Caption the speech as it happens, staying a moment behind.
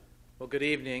Well, good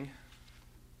evening.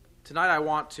 Tonight I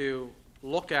want to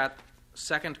look at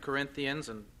 2 Corinthians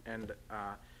and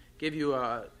give you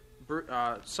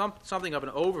something of an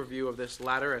overview of this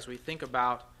letter as we think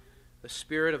about the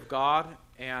Spirit of God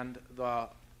and the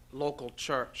local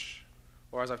church,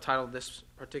 or as I've titled this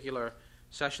particular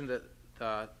session,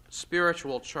 the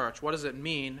spiritual church. What does it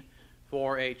mean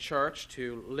for a church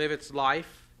to live its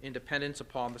life in dependence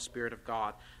upon the Spirit of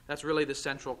God? That's really the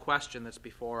central question that's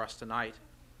before us tonight.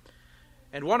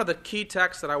 And one of the key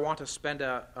texts that I want to spend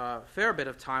a fair bit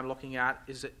of time looking at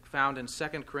is found in 2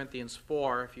 Corinthians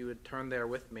 4, if you would turn there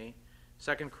with me.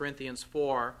 2 Corinthians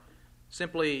 4,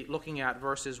 simply looking at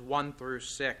verses 1 through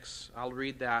 6. I'll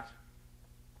read that,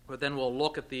 but then we'll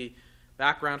look at the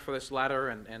background for this letter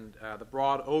and the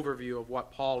broad overview of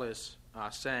what Paul is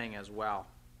saying as well.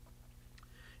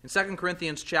 In 2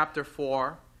 Corinthians chapter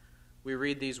 4, we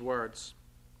read these words: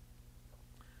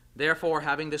 "Therefore,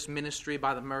 having this ministry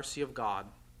by the mercy of God,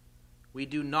 we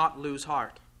do not lose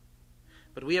heart,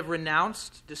 but we have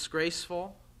renounced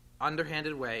disgraceful,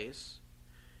 underhanded ways.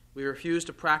 We refuse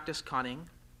to practice cunning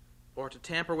or to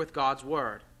tamper with God's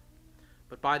word,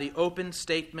 but by the open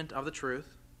statement of the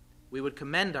truth, we would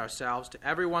commend ourselves to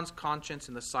everyone's conscience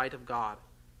in the sight of God.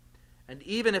 And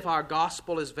even if our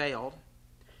gospel is veiled,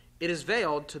 it is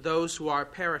veiled to those who are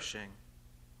perishing.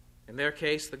 In their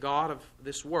case, the God of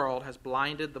this world has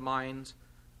blinded the minds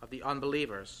of the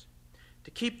unbelievers,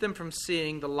 to keep them from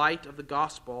seeing the light of the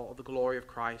gospel of the glory of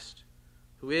Christ,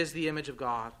 who is the image of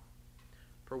God.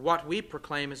 For what we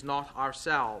proclaim is not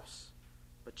ourselves,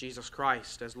 but Jesus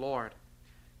Christ as Lord,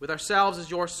 with ourselves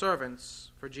as your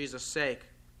servants for Jesus' sake.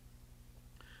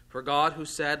 For God, who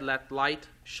said, 'Let light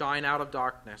shine out of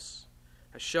darkness,'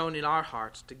 has shone in our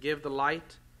hearts to give the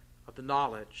light of the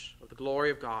knowledge of the glory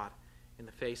of God in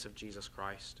the face of Jesus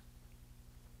Christ."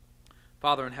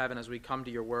 Father in heaven, as we come to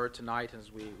your word tonight,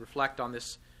 as we reflect on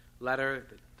this letter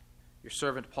that your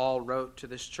servant Paul wrote to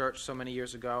this church so many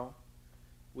years ago,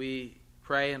 we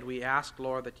pray and we ask,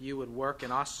 Lord, that you would work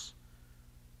in us,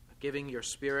 giving your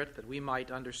Spirit, that we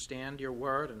might understand your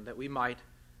word and that we might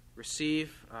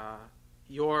receive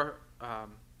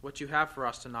what you have for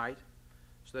us tonight,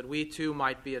 so that we too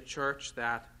might be a church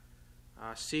that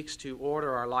seeks to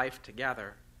order our life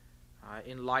together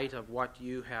in light of what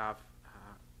you have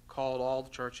called all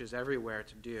churches everywhere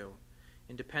to do,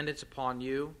 in dependence upon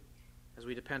you as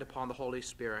we depend upon the Holy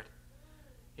Spirit,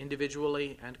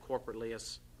 individually and corporately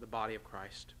as the body of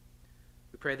Christ.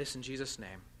 We pray this in Jesus'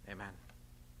 name. Amen.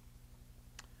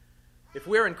 If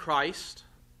we're in Christ,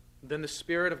 then the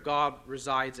Spirit of God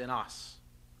resides in us.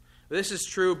 This is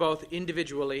true both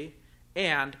individually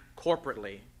and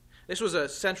corporately. This was a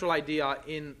central idea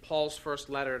in Paul's first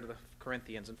letter to the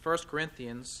Corinthians. In 1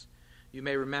 Corinthians, you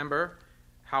may remember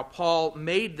how Paul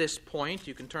made this point.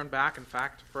 You can turn back, in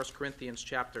fact, to 1 Corinthians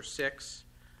chapter 6,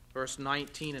 verse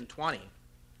 19 and 20.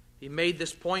 He made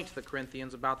this point to the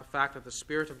Corinthians about the fact that the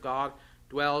Spirit of God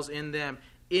dwells in them.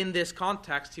 In this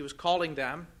context, he was calling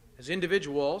them, as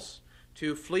individuals,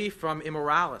 to flee from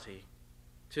immorality,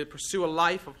 to pursue a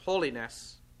life of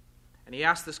holiness. And he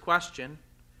asked this question,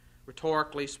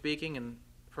 rhetorically speaking, in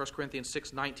 1 Corinthians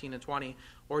 6, 19 and 20,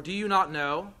 "Or do you not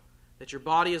know that your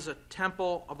body is a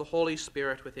temple of the Holy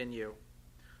Spirit within you,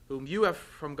 whom you have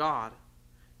from God?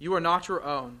 You are not your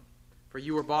own, for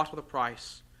you were bought with a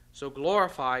price. So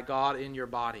glorify God in your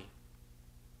body."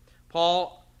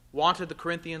 Paul wanted the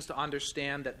Corinthians to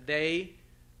understand that they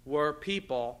were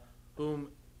people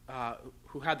who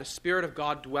had the Spirit of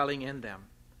God dwelling in them.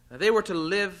 Now, they were to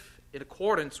live in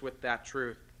accordance with that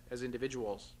truth as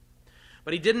individuals.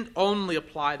 But he didn't only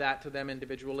apply that to them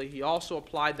individually, he also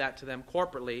applied that to them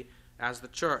corporately as the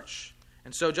church.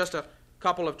 And so just a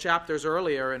couple of chapters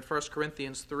earlier in 1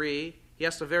 Corinthians 3, he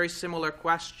asked a very similar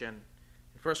question.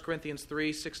 In 1 Corinthians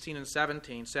 3, 16 and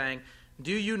 17, saying,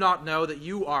 "Do you not know that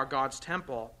you are God's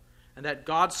temple, and that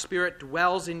God's Spirit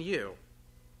dwells in you?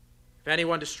 If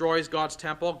anyone destroys God's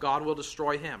temple, God will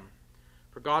destroy him.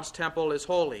 For God's temple is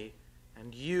holy,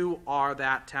 and you are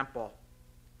that temple."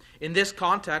 In this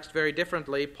context, very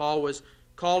differently, Paul was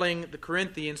calling the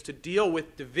Corinthians to deal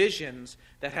with divisions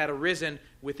that had arisen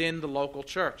within the local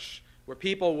church, where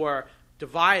people were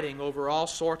dividing over all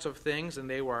sorts of things, and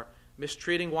they were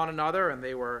mistreating one another, and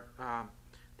they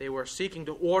were seeking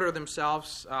to order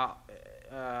themselves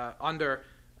under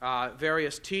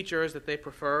various teachers that they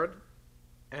preferred.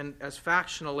 And as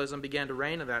factionalism began to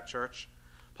reign in that church,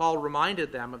 Paul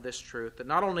reminded them of this truth, that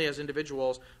not only as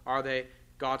individuals are they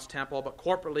God's temple, but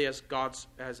corporately as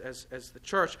the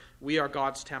church, we are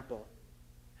God's temple.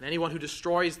 And anyone who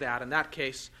destroys that, in that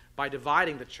case, by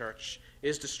dividing the church,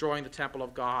 is destroying the temple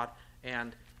of God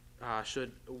and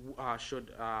should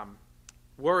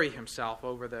worry himself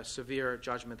over the severe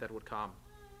judgment that would come.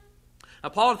 Now,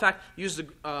 Paul, in fact, used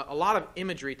a lot of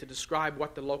imagery to describe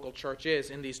what the local church is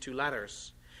in these two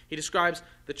letters. He describes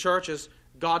the church as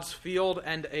God's field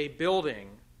and a building,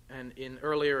 and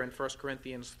earlier in 1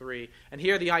 Corinthians 3. And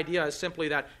here the idea is simply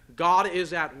that God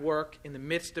is at work in the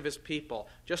midst of his people.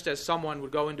 Just as someone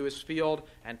would go into his field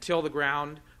and till the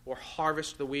ground or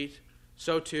harvest the wheat,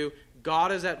 so too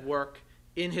God is at work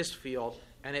in his field,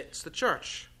 and it's the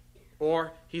church.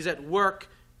 Or he's at work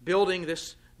building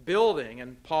this building,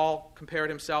 and Paul compared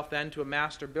himself then to a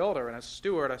master builder and a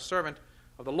steward, a servant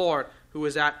of the Lord, who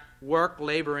is at work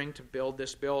laboring to build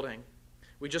this building.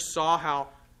 We just saw how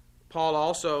Paul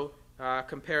also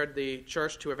compared the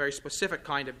church to a very specific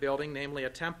kind of building, namely a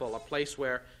temple, a place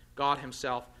where God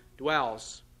himself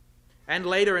dwells. And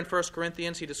later in 1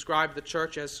 Corinthians, he described the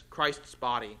church as Christ's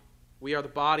body. We are the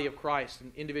body of Christ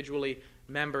and individually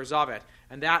members of it.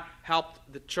 And that helped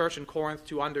the church in Corinth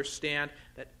to understand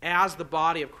that as the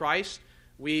body of Christ,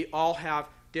 we all have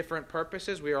different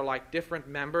purposes. We are like different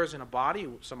members in a body.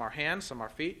 Some are hands, some are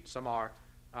feet, some are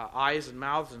eyes and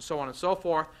mouths, and so on and so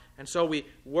forth. And so we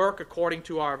work according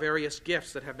to our various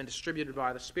gifts that have been distributed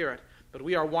by the Spirit. But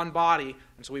we are one body,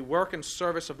 and so we work in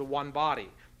service of the one body.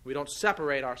 We don't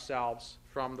separate ourselves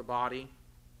from the body,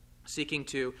 seeking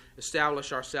to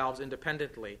establish ourselves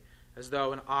independently, as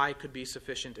though an eye could be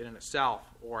sufficient in itself,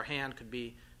 or a hand could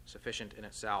be sufficient in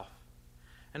itself.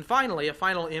 And finally, a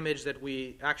final image that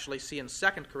we actually see in 2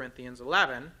 Corinthians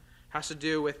 11 has to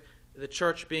do with the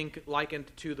church being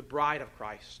likened to the bride of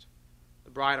Christ.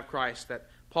 The bride of Christ, that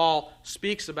Paul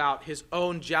speaks about his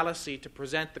own jealousy to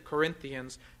present the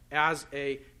Corinthians as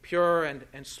a pure and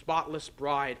spotless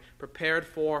bride prepared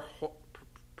for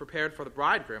the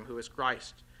bridegroom, who is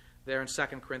Christ, there in 2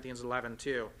 Corinthians 11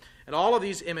 too. And all of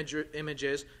these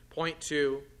images point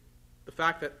to the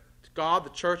fact that to God the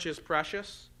church is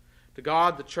precious, to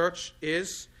God the church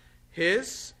is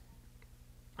his,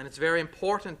 and it's very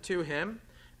important to him,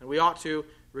 and we ought to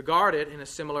regard it in a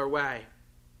similar way.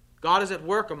 God is at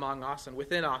work among us and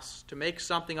within us to make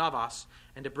something of us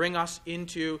and to bring us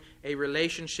into a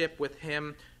relationship with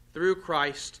him through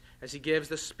Christ as he gives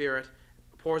the Spirit,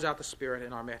 pours out the Spirit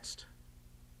in our midst.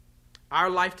 Our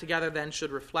life together then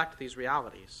should reflect these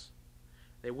realities.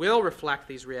 They will reflect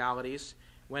these realities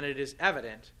when it is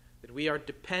evident that we are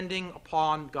depending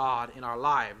upon God in our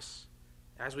lives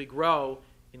as we grow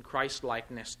in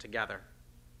Christ-likeness together.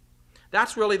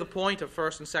 That's really the point of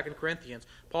 1 and 2 Corinthians.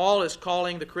 Paul is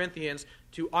calling the Corinthians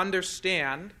to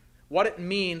understand what it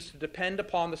means to depend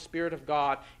upon the Spirit of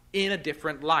God in a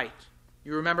different light.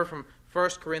 You remember from 1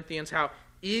 Corinthians how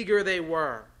eager they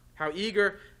were, how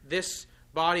eager this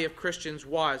body of Christians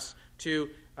was to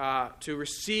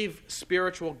receive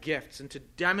spiritual gifts and to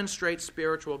demonstrate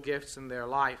spiritual gifts in their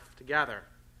life together.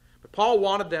 But Paul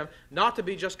wanted them not to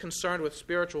be just concerned with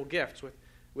spiritual gifts,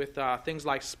 with things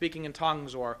like speaking in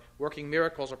tongues or working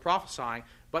miracles or prophesying,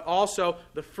 but also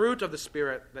the fruit of the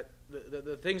Spirit,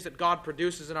 the things that God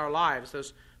produces in our lives,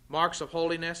 those marks of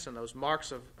holiness and those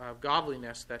marks of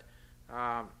godliness that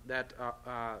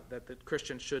the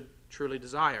Christian should truly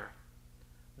desire.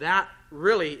 That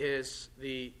really is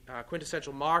the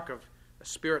quintessential mark of a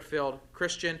Spirit-filled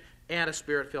Christian and a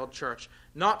Spirit-filled church.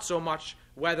 Not so much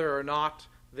whether or not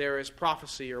there is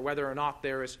prophecy or whether or not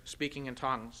there is speaking in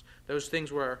tongues. Those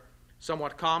things were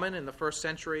somewhat common in the first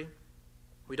century.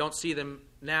 We don't see them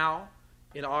now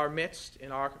in our midst,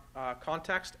 in our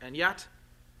context, and yet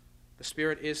the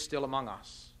Spirit is still among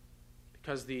us,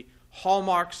 because the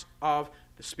hallmarks of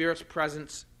the Spirit's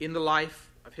presence in the life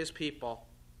of his people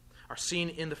are seen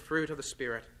in the fruit of the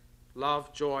Spirit: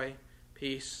 love, joy,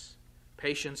 peace,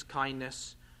 patience,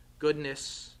 kindness,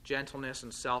 goodness, gentleness,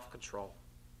 and self-control.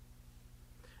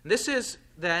 And this is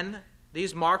then,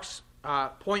 these marks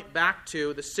point back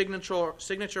to the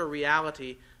signature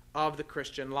reality of the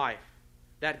Christian life,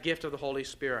 that gift of the Holy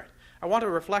Spirit. I want to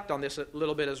reflect on this a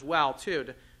little bit as well, too,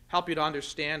 to help you to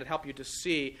understand and help you to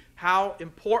see how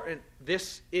important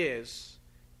this is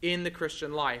in the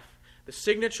Christian life. The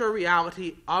signature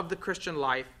reality of the Christian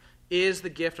life is the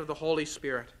gift of the Holy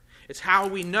Spirit. It's how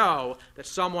we know that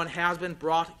someone has been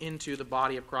brought into the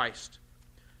body of Christ.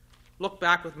 Look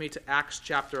back with me to Acts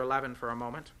chapter 11 for a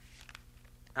moment.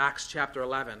 Acts chapter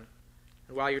 11.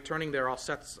 And while you're turning there, I'll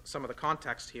set some of the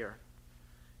context here.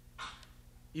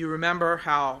 You remember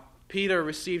how Peter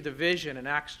received a vision in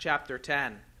Acts chapter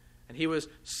 10, and he was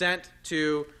sent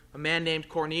to a man named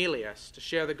Cornelius to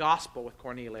share the gospel with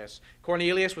Cornelius.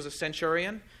 Cornelius was a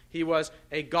centurion. He was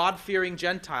a God-fearing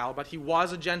Gentile, but he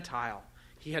was a Gentile.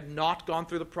 He had not gone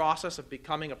through the process of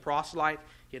becoming a proselyte.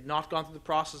 He had not gone through the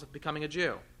process of becoming a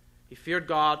Jew. He feared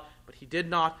God, but he did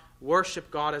not worship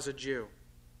God as a Jew.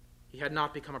 He had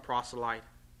not become a proselyte.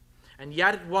 And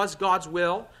yet it was God's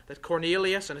will that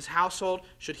Cornelius and his household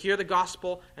should hear the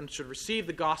gospel and should receive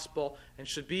the gospel and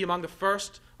should be among the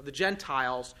first of the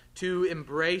Gentiles to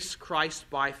embrace Christ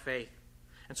by faith.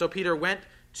 And so Peter went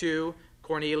to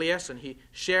Cornelius and he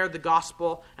shared the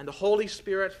gospel, and the Holy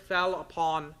Spirit fell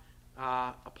upon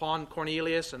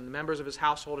Cornelius and the members of his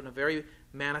household in a very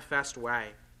manifest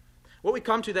way. What we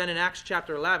come to then in Acts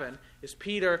chapter 11 is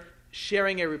Peter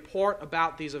sharing a report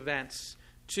about these events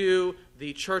to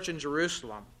the church in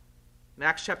Jerusalem. In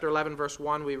Acts chapter 11, verse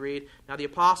 1, we read, "Now the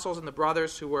apostles and the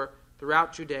brothers who were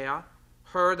throughout Judea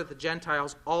heard that the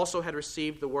Gentiles also had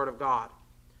received the word of God.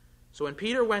 So when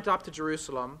Peter went up to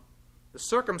Jerusalem, the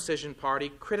circumcision party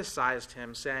criticized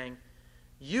him, saying,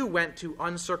 'You went to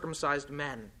uncircumcised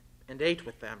men and ate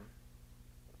with them.'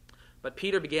 But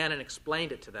Peter began and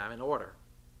explained it to them in order.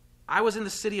 'I was in the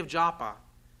city of Joppa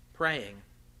praying,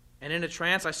 and in a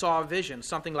trance I saw a vision,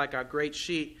 something like a great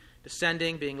sheet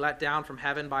descending, being let down from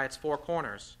heaven by its four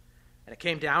corners. And it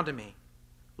came down to me.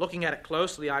 Looking at it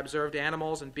closely, I observed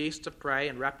animals and beasts of prey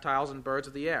and reptiles and birds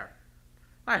of the air.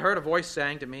 I heard a voice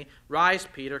saying to me, "Rise,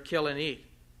 Peter, kill and eat."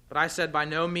 But I said, "By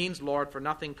no means, Lord, for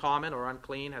nothing common or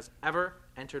unclean has ever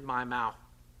entered my mouth."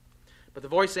 But the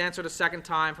voice answered a second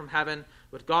time from heaven,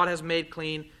 "What God has made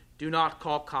clean, do not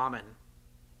call common."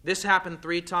 This happened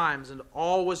 3 times, and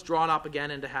all was drawn up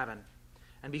again into heaven.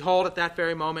 And behold, at that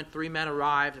very moment 3 men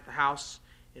arrived at the house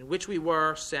in which we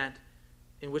were sent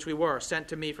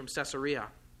to me from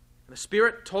Caesarea. And the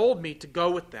Spirit told me to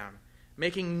go with them,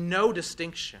 making no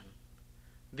distinction.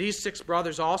 These 6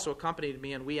 brothers also accompanied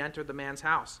me, and we entered the man's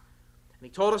house. And he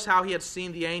told us how he had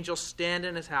seen the angel stand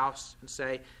in his house and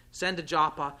say, "Send to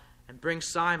Joppa and bring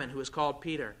Simon, who is called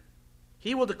Peter.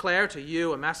 He will declare to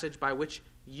you a message by which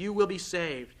you will be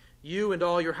saved, you and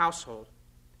all your household."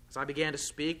 As I began to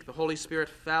speak, the Holy Spirit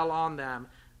fell on them,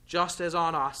 just as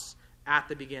on us at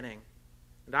the beginning.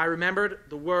 And I remembered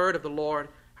the word of the Lord,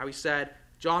 how he said,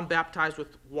 "John baptized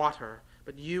with water,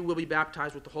 but you will be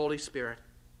baptized with the Holy Spirit."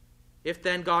 If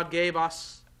then God gave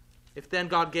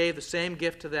the same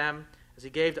gift to them as he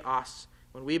gave to us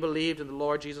when we believed in the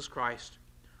Lord Jesus Christ,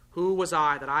 who was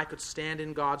I that I could stand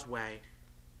in God's way?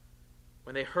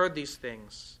 When they heard these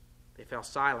things, they fell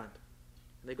silent,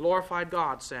 and they glorified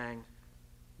God, saying,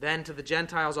 "Then to the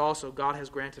Gentiles also God has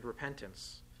granted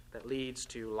repentance that leads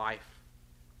to life."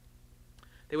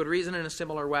 They would reason in a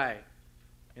similar way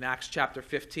in Acts chapter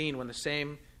 15 when the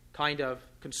same kind of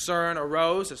concern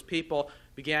arose as people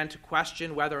began to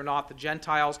question whether or not the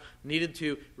Gentiles needed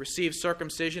to receive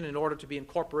circumcision in order to be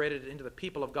incorporated into the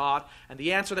people of God. And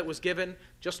the answer that was given,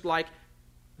 just like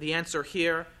the answer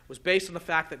here, was based on the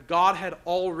fact that God had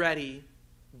already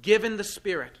given the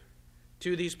Spirit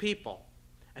to these people.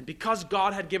 And because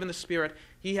God had given the Spirit,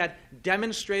 he had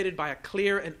demonstrated by a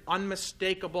clear and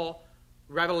unmistakable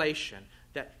revelation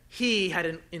that he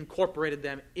had incorporated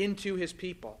them into his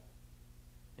people.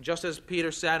 And just as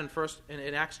Peter said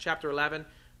in Acts chapter 11,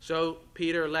 so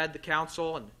Peter led the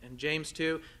council, and James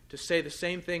too, to say the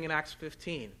same thing in Acts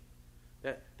 15,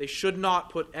 that they should not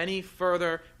put any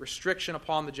further restriction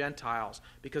upon the Gentiles,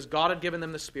 because God had given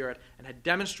them the Spirit and had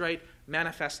demonstrated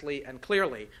manifestly and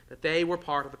clearly that they were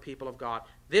part of the people of God.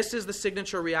 This is the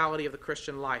signature reality of the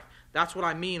Christian life. That's what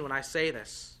I mean when I say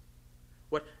this.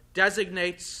 What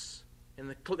designates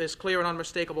in this clear and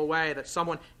unmistakable way that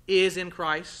someone is in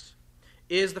Christ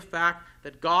is the fact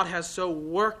that God has so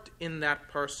worked in that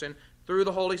person through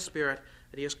the Holy Spirit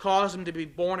that he has caused him to be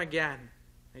born again.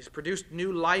 He's produced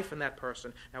new life in that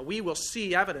person. Now, we will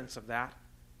see evidence of that.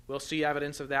 We'll see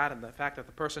evidence of that in the fact that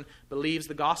the person believes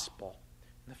the gospel,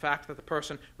 in the fact that the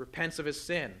person repents of his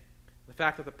sin, the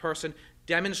fact that the person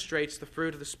demonstrates the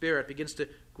fruit of the Spirit, begins to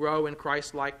grow in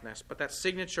Christ-likeness. But that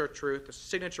signature truth, the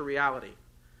signature reality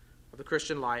of the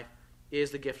Christian life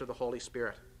is the gift of the Holy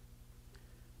Spirit.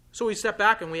 So we step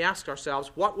back and we ask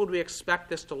ourselves, what would we expect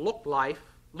this to look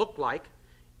like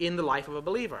in the life of a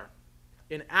believer?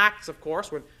 In Acts, of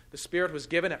course, when the Spirit was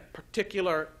given at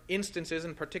particular instances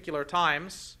and particular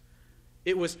times,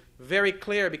 it was very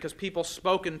clear because people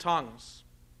spoke in tongues.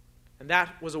 And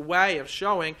that was a way of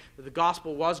showing that the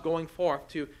gospel was going forth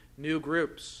to new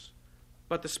groups.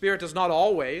 But the Spirit does not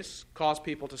always cause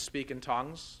people to speak in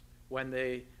tongues when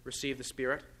they receive the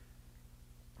Spirit.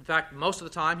 In fact, most of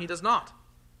the time, he does not.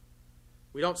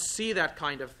 We don't see that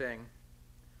kind of thing.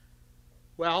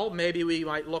 Well, maybe we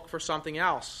might look for something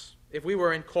else. If we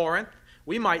were in Corinth,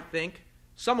 we might think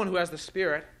someone who has the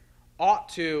Spirit ought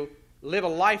to live a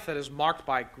life that is marked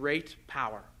by great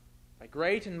power, by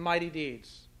great and mighty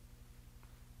deeds.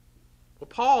 Well,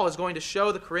 Paul is going to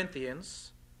show the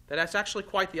Corinthians that that's actually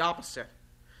quite the opposite.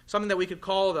 Something that we could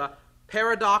call the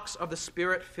paradox of the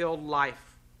Spirit-filled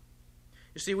life.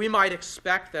 You see, we might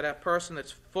expect that a person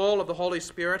that's full of the Holy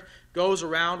Spirit goes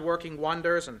around working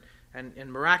wonders and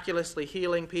miraculously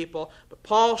healing people. But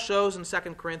Paul shows in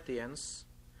 2 Corinthians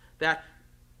that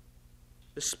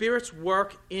the Spirit's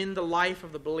work in the life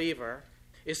of the believer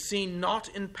is seen not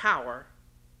in power,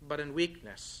 but in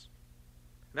weakness.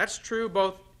 That's true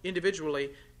both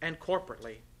individually and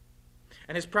corporately.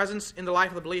 And his presence in the life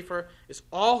of the believer is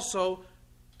also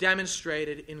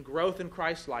demonstrated in growth in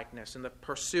Christ-likeness, in the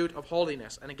pursuit of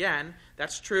holiness. And again,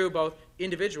 that's true both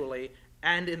individually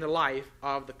and in the life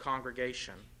of the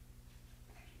congregation.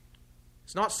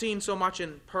 It's not seen so much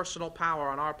in personal power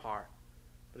on our part,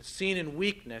 but it's seen in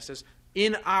weakness, as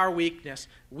in our weakness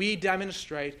we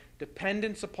demonstrate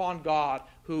dependence upon God,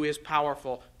 who is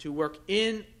powerful to work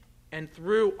in and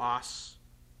through us,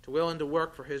 to will and to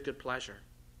work for his good pleasure.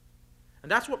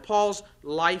 And that's what Paul's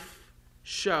life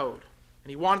showed. And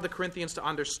he wanted the Corinthians to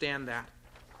understand that.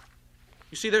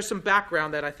 You see, there's some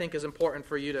background that I think is important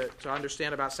for you to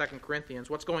understand about 2 Corinthians,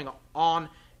 what's going on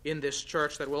in this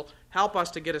church, that will help us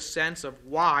to get a sense of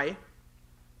why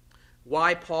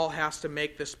Paul has to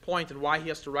make this point and why he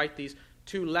has to write these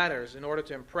two letters in order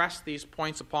to impress these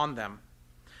points upon them.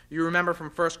 You remember from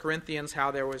 1 Corinthians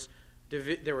how there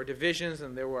were divisions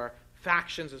and there were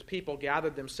factions as people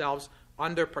gathered themselves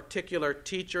under particular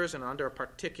teachers and under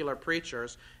particular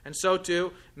preachers. And so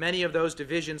too, many of those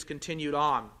divisions continued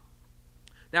on.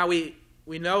 Now we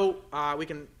know, we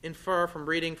can infer from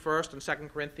reading 1st and 2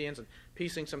 Corinthians and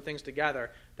piecing some things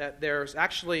together, that there's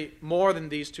actually more than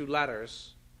these two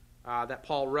letters that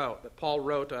Paul wrote. That Paul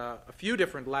wrote a few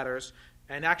different letters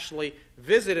and actually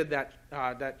visited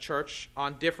that church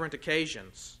on different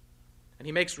occasions. And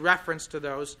he makes reference to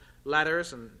those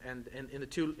letters and in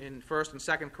 1st and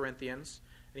 2nd Corinthians.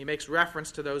 And he makes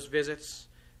reference to those visits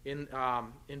in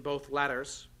both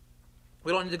letters.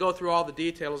 We don't need to go through all the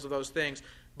details of those things,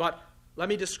 but let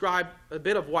me describe a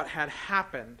bit of what had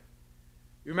happened.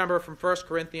 You remember from 1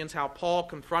 Corinthians how Paul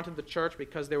confronted the church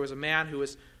because there was a man who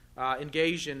was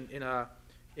engaged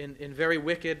in very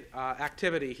wicked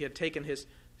activity. He had taken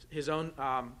his own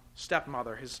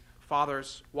stepmother, his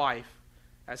father's wife,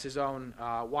 as his own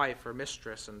wife or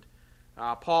mistress. And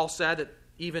Paul said that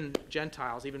even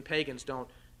Gentiles, even pagans, don't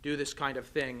do this kind of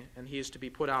thing, and he is to be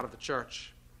put out of the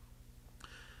church.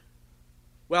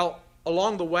 Well,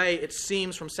 along the way, it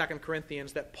seems from 2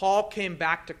 Corinthians that Paul came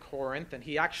back to Corinth and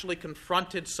he actually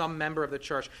confronted some member of the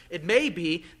church. It may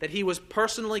be that he was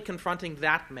personally confronting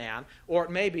that man, or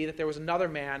it may be that there was another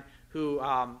man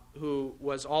who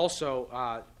was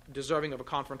also deserving of a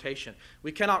confrontation.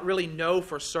 We cannot really know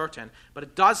for certain, but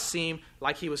it does seem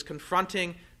like he was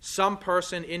confronting some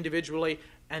person individually,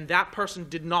 and that person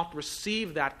did not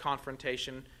receive that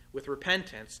confrontation with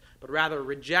repentance, but rather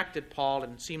rejected Paul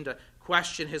and seemed to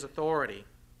question his authority.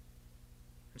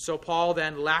 And so Paul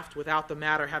then left without the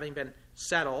matter having been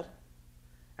settled.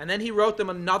 And then he wrote them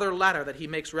another letter that he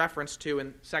makes reference to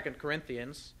in 2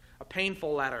 Corinthians, a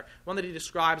painful letter, one that he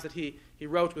describes that he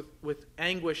wrote with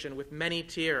anguish and with many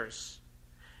tears.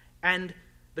 And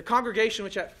the congregation,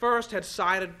 which at first had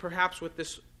sided perhaps with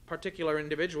this particular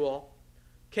individual,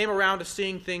 came around to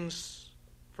seeing things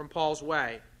from Paul's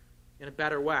way, in a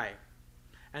better way.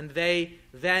 And they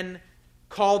then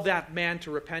called that man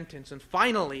to repentance, and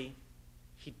finally,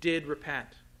 he did repent.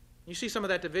 You see some of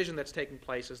that division that's taking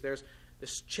place as there's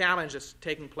this challenge that's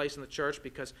taking place in the church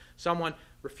because someone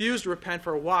refused to repent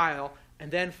for a while,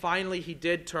 and then finally he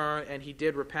did turn and he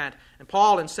did repent. And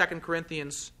Paul in 2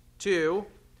 Corinthians 2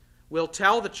 will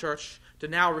tell the church to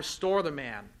now restore the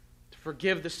man, to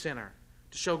forgive the sinner,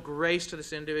 to show grace to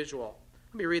this individual.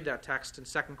 Let me read that text in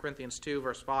 2 Corinthians 2,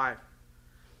 verse 5.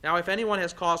 Now, if anyone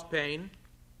has caused pain,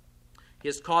 he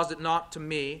has caused it not to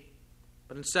me,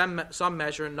 but in some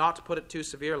measure, not to put it too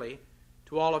severely,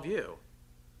 to all of you.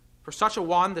 For such a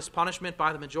one, this punishment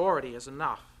by the majority is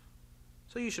enough.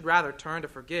 So you should rather turn to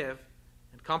forgive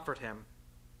and comfort him,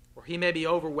 or he may be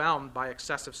overwhelmed by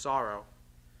excessive sorrow.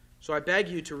 So I beg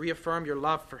you to reaffirm your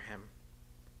love for him.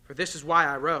 For this is why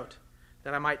I wrote,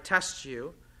 that I might test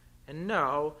you and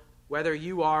know whether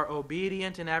you are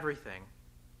obedient in everything.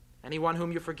 Anyone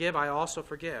whom you forgive, I also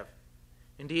forgive.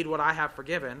 Indeed, what I have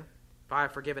forgiven, if I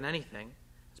have forgiven anything,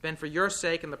 has been for your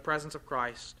sake in the presence of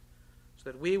Christ,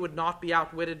 so that we would not be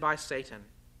outwitted by Satan,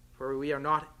 for we are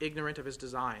not ignorant of his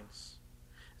designs.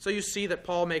 So you see that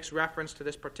Paul makes reference to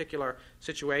this particular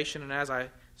situation, and as I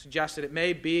suggested, it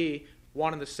may be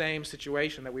one and the same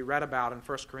situation that we read about in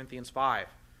 1 Corinthians 5,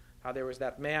 how there was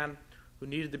that man who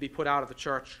needed to be put out of the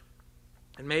church,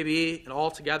 and maybe an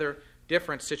altogether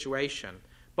different situation.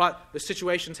 But the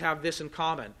situations have this in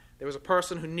common. There was a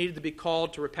person who needed to be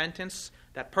called to repentance.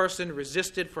 That person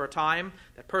resisted for a time.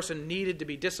 That person needed to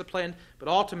be disciplined. But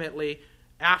ultimately,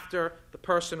 after the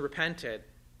person repented,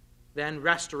 then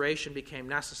restoration became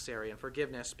necessary and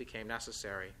forgiveness became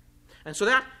necessary. And so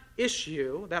that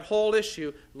issue, that whole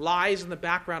issue, lies in the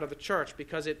background of the church,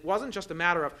 because it wasn't just a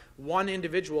matter of one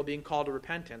individual being called to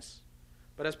repentance.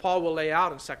 But as Paul will lay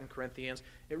out in 2 Corinthians,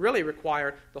 it really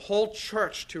required the whole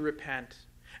church to repent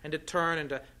and to turn and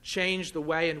to change the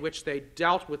way in which they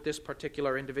dealt with this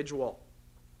particular individual.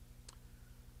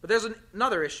 But there's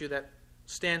another issue that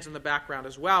stands in the background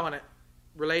as well, and it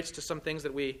relates to some things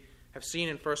that we have seen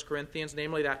in 1 Corinthians,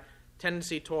 namely that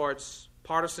tendency towards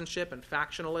partisanship and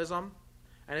factionalism.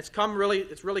 And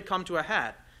it's really come to a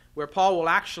head, where Paul will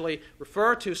actually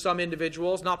refer to some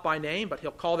individuals, not by name, but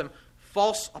he'll call them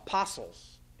false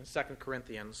apostles in 2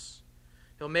 Corinthians.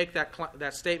 He'll make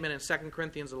that statement in 2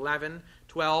 Corinthians 11,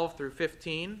 12 through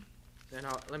 15. And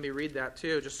let me read that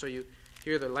too, just so you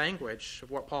hear the language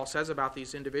of what Paul says about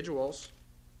these individuals.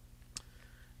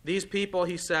 These people,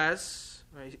 he says,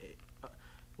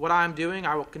 what I am doing,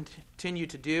 I will continue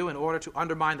to do in order to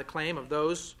undermine the claim of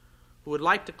those who would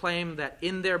like to claim that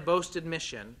in their boasted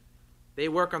mission, they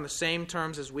work on the same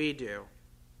terms as we do.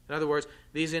 In other words,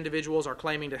 these individuals are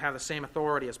claiming to have the same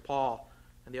authority as Paul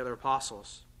and the other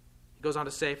apostles. He goes on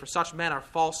to say, for such men are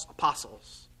false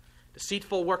apostles,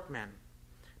 deceitful workmen,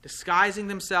 disguising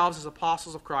themselves as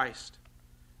apostles of Christ.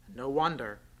 And no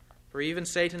wonder, for even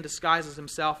Satan disguises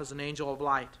himself as an angel of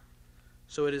light.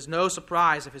 So it is no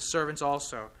surprise if his servants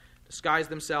also disguise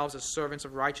themselves as servants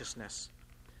of righteousness.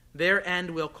 Their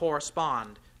end will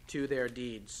correspond to their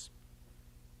deeds.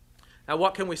 Now,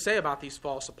 what can we say about these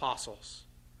false apostles?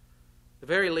 At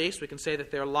the very least, we can say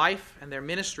that their life and their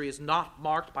ministry is not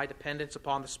marked by dependence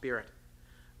upon the Spirit.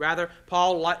 Rather,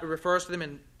 Paul refers to them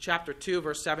in chapter 2,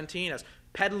 verse 17 as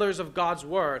peddlers of God's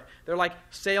word. They're like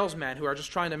salesmen who are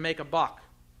just trying to make a buck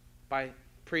by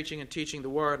preaching and teaching the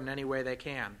word in any way they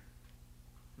can.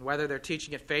 And whether they're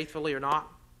teaching it faithfully or not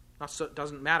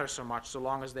doesn't matter so much, so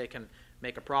long as they can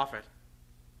make a profit.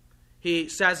 He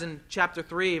says in chapter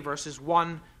 3, verses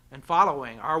 1 and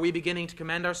following, are we beginning to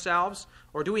commend ourselves?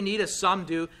 Or do we need, as some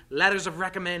do, letters of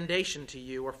recommendation to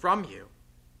you or from you?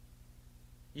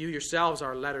 You yourselves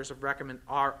are our letters of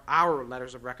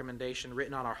recommendation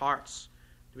written on our hearts,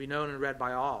 to be known and read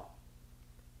by all.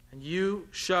 And you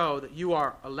show that you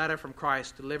are a letter from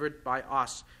Christ delivered by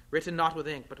us, written not with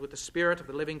ink, but with the Spirit of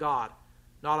the living God,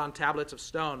 not on tablets of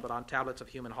stone, but on tablets of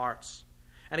human hearts.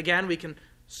 And again, we can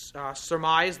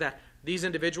surmise that these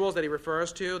individuals that he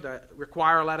refers to that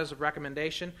require letters of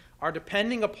recommendation are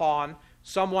depending upon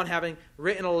someone having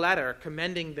written a letter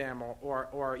commending them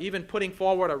or even putting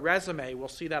forward a resume. We'll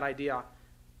see that idea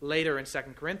later in 2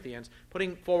 Corinthians,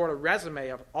 putting forward a resume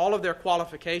of all of their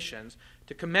qualifications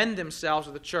to commend themselves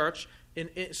to the church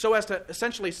so as to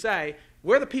essentially say,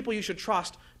 we're the people you should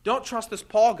trust. Don't trust this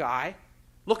Paul guy.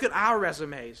 Look at our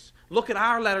resumes. Look at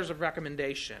our letters of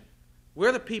recommendation.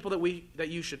 We're the people that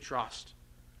you should trust.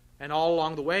 And all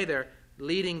along the way, they're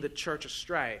leading the church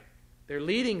astray. They're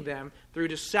leading them through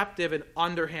deceptive and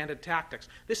underhanded tactics.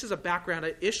 This is a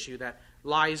background issue that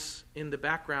lies in the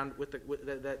background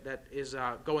that is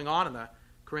going on in the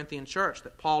Corinthian church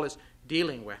that Paul is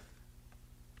dealing with.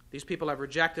 These people have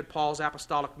rejected Paul's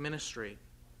apostolic ministry,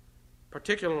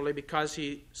 particularly because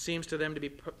he seems to them to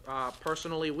be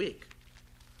personally weak.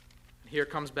 And here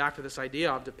comes back to this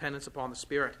idea of dependence upon the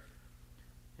Spirit.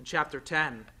 In chapter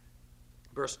 10,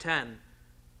 verse 10,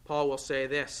 Paul will say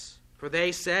this, for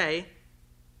they say,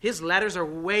 his letters are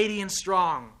weighty and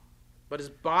strong, but his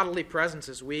bodily presence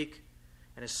is weak,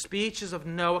 and his speech is of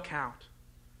no account.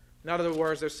 In other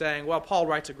words, they're saying, well, Paul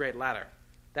writes a great letter.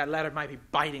 That letter might be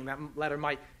biting. That letter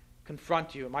might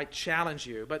confront you. It might challenge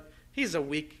you. But he's a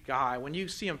weak guy. When you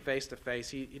see him face to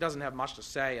face, he doesn't have much to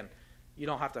say, and you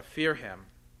don't have to fear him.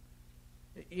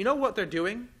 You know what they're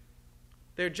doing?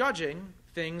 They're judging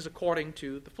things according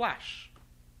to the flesh.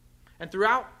 And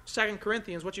throughout 2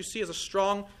 Corinthians, what you see is a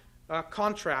strong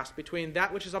contrast between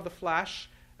that which is of the flesh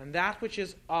and that which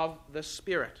is of the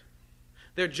Spirit.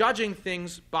 They're judging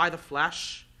things by the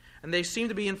flesh, and they seem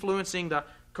to be influencing the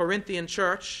Corinthian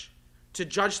church to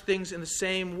judge things in the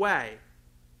same way.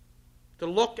 To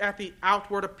look at the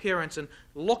outward appearance and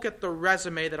look at the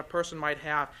resume that a person might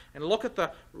have and look at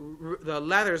the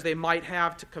letters they might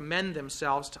have to commend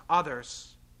themselves to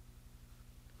others.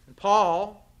 And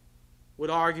Paul would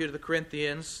argue to the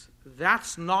Corinthians,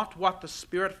 that's not what the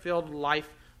Spirit-filled life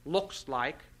looks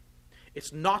like.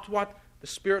 It's not what the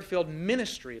Spirit-filled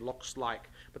ministry looks like.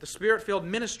 But the Spirit-filled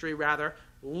ministry, rather,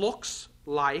 looks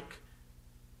like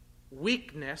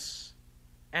weakness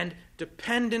and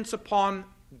dependence upon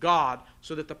God,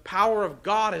 so that the power of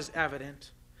God is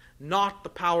evident, not the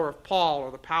power of Paul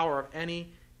or the power of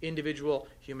any individual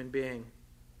human being.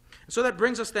 And so that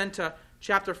brings us then to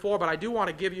chapter 4, but I do want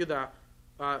to give you the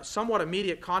somewhat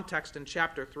immediate context in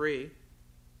chapter 3.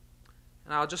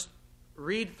 And I'll just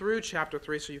read through chapter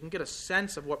 3 so you can get a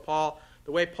sense of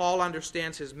the way Paul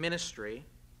understands his ministry.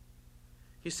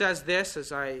 He says this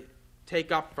as I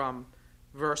take up from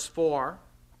verse 4.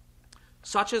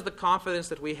 Such is the confidence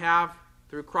that we have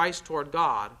through Christ toward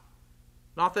God,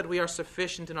 not that we are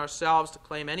sufficient in ourselves to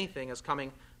claim anything as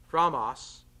coming from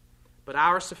us, but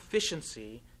our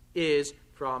sufficiency is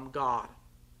from God,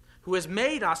 who has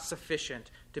made us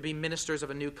sufficient to be ministers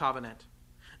of a new covenant,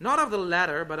 not of the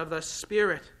letter, but of the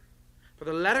Spirit. For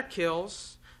the letter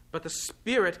kills, but the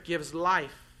Spirit gives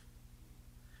life.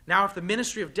 Now if the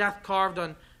ministry of death carved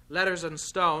on letters and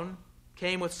stone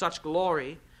came with such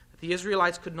glory that the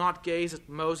Israelites could not gaze at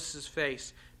Moses'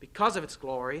 face because of its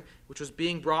glory, which was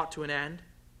being brought to an end,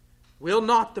 will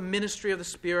not the ministry of the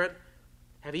Spirit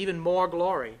have even more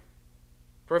glory?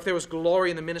 For if there was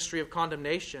glory in the ministry of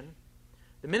condemnation,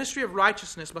 the ministry of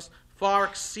righteousness must far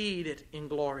exceed it in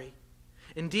glory.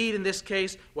 Indeed, in this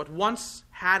case, what once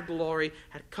had glory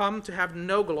had come to have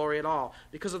no glory at all,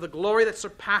 because of the glory that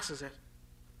surpasses it.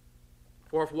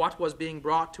 For if what was being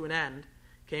brought to an end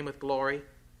came with glory,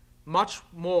 much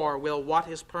more will what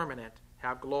is permanent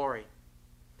have glory.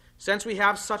 Since we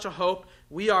have such a hope,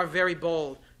 we are very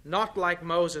bold, not like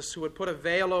Moses, who would put a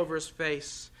veil over his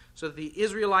face, so that the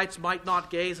Israelites might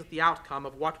not gaze at the outcome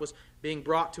of what was being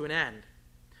brought to an end.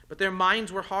 But their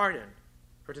minds were hardened.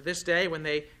 For to this day, when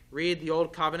they read the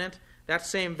Old Covenant, that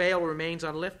same veil remains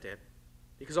unlifted,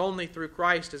 because only through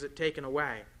Christ is it taken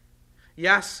away.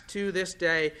 Yes, to this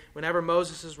day, whenever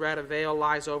Moses is read, a veil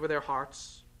lies over their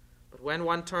hearts. But when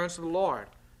one turns to the Lord,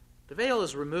 the veil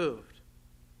is removed.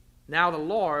 Now the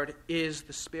Lord is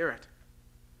the Spirit.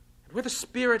 And where the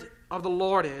Spirit of the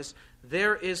Lord is,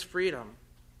 there is freedom.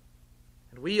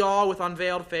 And we all, with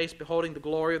unveiled face, beholding the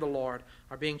glory of the Lord,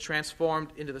 are being transformed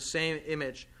into the same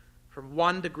image, from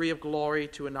one degree of glory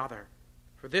to another.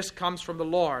 For this comes from the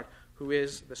Lord, who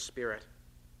is the Spirit.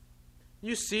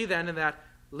 You see then in that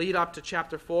lead up to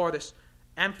chapter 4, this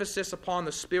emphasis upon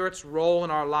the Spirit's role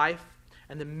in our life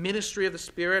and the ministry of the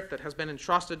Spirit that has been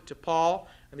entrusted to Paul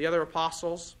and the other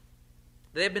apostles.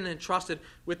 They've been entrusted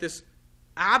with this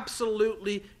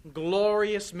absolutely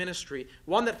glorious ministry,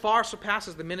 one that far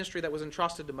surpasses the ministry that was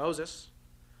entrusted to Moses.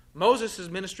 Moses'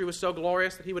 ministry was so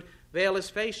glorious that he would veil his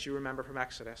face, you remember from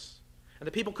Exodus. And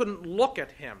the people couldn't look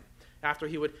at him after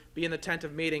he would be in the tent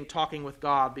of meeting talking with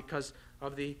God because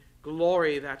of the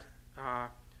glory that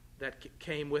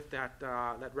came with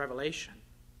that revelation.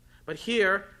 But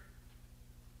here,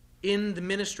 in the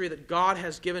ministry that God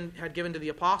had given to the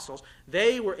apostles,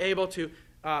 they were able to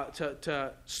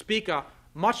speak a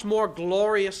much more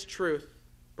glorious truth,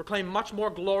 proclaim much more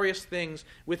glorious things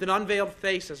with an unveiled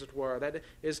face, as it were, that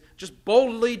is just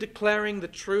boldly declaring the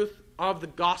truth of the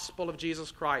gospel of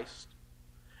Jesus Christ.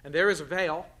 And there is a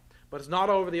veil, but it's not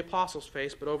over the apostles'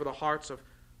 face, but over the hearts of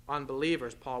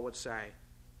unbelievers, Paul would say.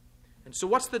 And so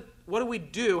what do we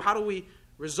do? How do we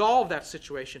resolve that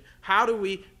situation? How do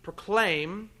the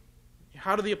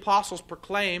apostles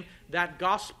proclaim that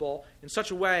gospel in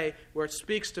such a way where it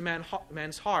speaks to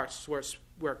men's hearts, where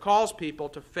it calls people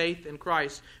to faith in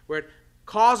Christ, where it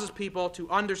causes people to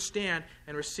understand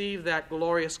and receive that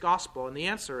glorious gospel? And the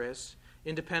answer is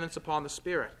in dependence upon the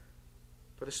Spirit.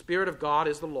 For the Spirit of God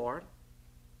is the Lord,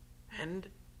 and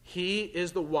He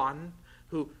is the one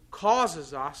who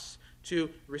causes us to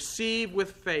receive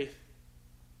with faith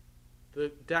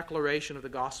the declaration of the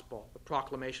gospel, the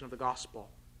proclamation of the gospel.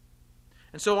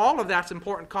 And so all of that's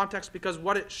important context, because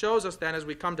what it shows us then as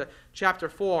we come to chapter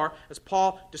 4, as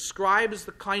Paul describes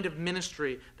the kind of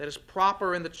ministry that is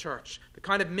proper in the church, the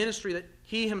kind of ministry that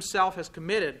he himself has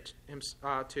committed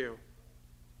to.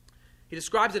 He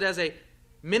describes it as a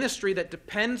ministry that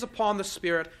depends upon the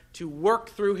Spirit to work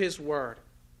through His Word,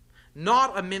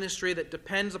 not a ministry that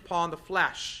depends upon the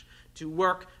flesh to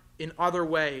work in other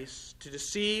ways, to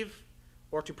deceive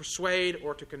or to persuade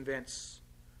or to convince.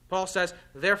 Paul says,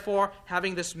 therefore,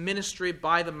 having this ministry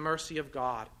by the mercy of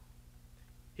God.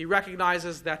 He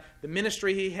recognizes that the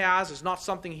ministry he has is not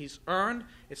something he's earned,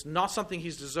 it's not something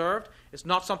he's deserved, it's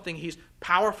not something he's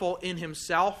powerful in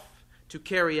himself to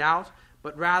carry out,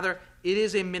 but rather it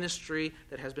is a ministry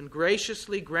that has been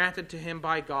graciously granted to him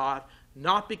by God,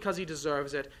 not because he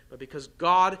deserves it, but because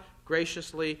God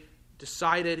graciously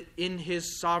decided in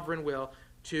His sovereign will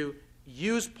to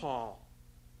use Paul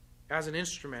as an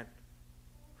instrument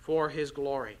for His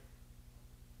glory.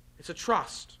 It's a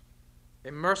trust.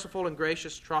 a merciful and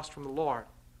gracious trust from the Lord.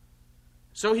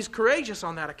 So he's courageous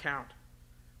on that account.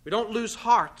 We don't lose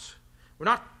heart. We're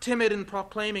not timid in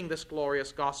proclaiming this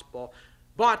glorious gospel.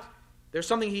 But there's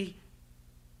something he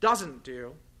doesn't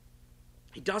do.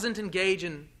 He doesn't engage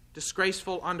in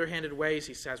disgraceful, underhanded ways,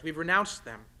 he says. We've renounced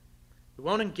them. We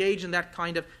won't engage in that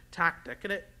kind of tactic.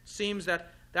 And it seems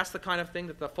that that's the kind of thing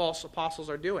that the false apostles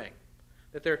are doing.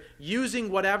 That they're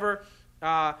using whatever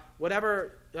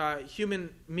human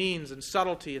means and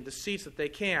subtlety and deceits that they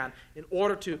can in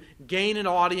order to gain an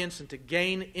audience and to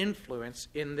gain influence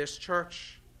in this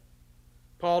church.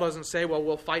 Paul doesn't say, well,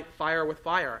 we'll fight fire with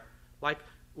fire, like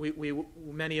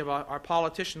many of our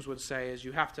politicians would say, is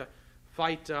you have to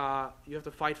fight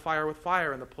fire with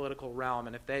fire in the political realm,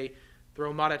 and if they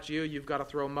throw mud at you, you've got to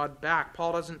throw mud back.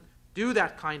 Paul doesn't do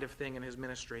that kind of thing in his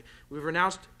ministry. We've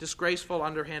renounced disgraceful,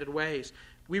 underhanded ways.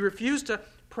 We refuse to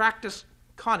practice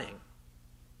cunning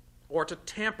or to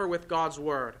tamper with God's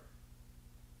word.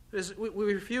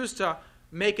 We refuse to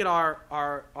make it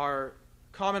our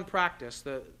common practice,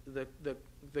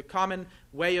 the common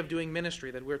way of doing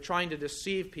ministry, that we're trying to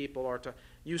deceive people or to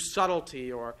use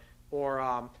subtlety or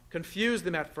confuse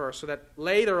them at first so that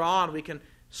later on we can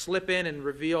slip in and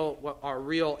reveal what our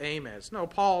real aim is. No,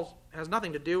 Paul has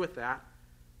nothing to do with that.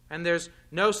 And there's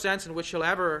no sense in which he'll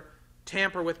ever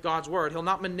tamper with God's word. He'll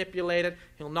not manipulate it.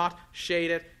 He'll not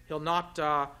shade it. He'll not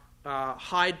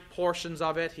hide portions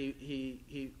of it.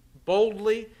 He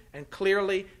boldly and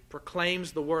clearly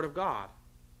proclaims the word of God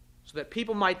so that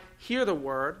people might hear the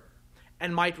word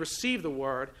and might receive the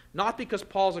word, not because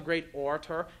Paul's a great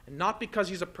orator and not because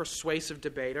he's a persuasive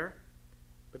debater,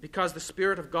 but because the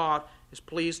Spirit of God is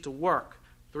pleased to work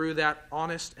through that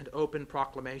honest and open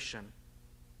proclamation.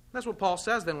 That's what Paul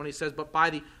says then when he says, but by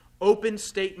the open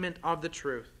statement of the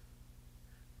truth,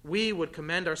 we would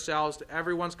commend ourselves to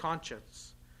everyone's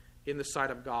conscience in the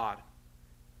sight of God.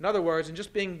 In other words, in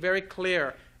just being very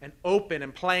clear and open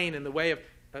and plain in the way of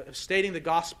stating the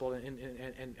gospel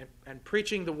and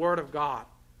preaching the word of God.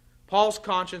 Paul's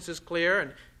conscience is clear,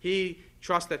 and he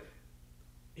trusts that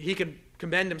he can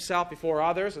commend himself before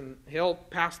others, and he'll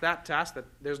pass that test, that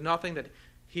there's nothing that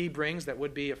he brings that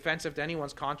would be offensive to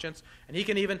anyone's conscience, and he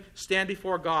can even stand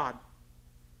before God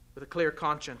with a clear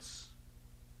conscience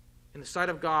in the sight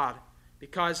of God,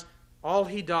 because all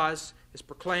he does is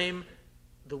proclaim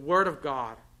the word of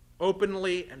God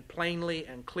openly and plainly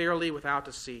and clearly without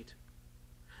deceit.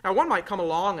 Now, one might come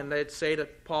along and they'd say to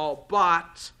Paul,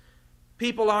 but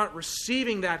people aren't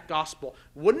receiving that gospel.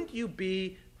 Wouldn't you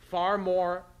be far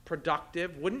more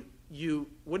productive? Wouldn't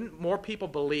more people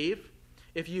believe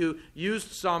if you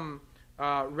used some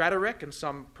rhetoric and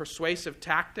some persuasive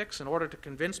tactics in order to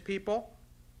convince people?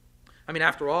 I mean,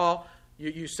 after all,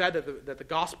 you said that the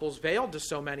gospel's veiled to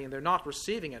so many and they're not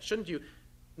receiving it. Shouldn't you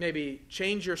maybe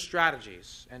change your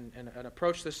strategies and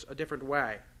approach this a different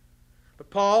way? But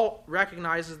Paul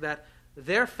recognizes that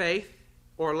their faith,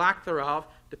 or lack thereof,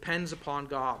 depends upon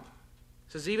God.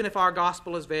 He says, even if our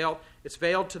gospel is veiled, it's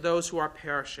veiled to those who are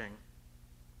perishing.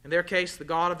 In their case, the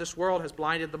God of this world has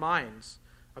blinded the minds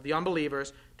of the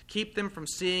unbelievers to keep them from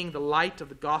seeing the light of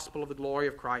the gospel of the glory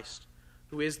of Christ,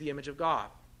 who is the image of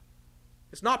God.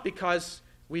 It's not because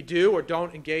we do or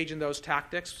don't engage in those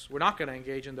tactics. We're not going to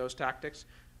engage in those tactics.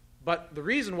 But the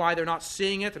reason why they're not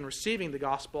seeing it and receiving the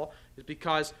gospel is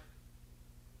because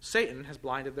Satan has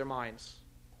blinded their minds.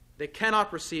 They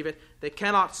cannot receive it. They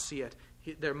cannot see it.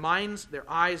 Their minds, their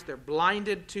eyes, they're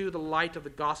blinded to the light of the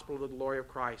gospel of the glory of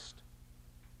Christ.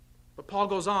 But Paul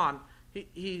goes on.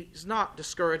 He's not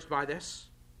discouraged by this.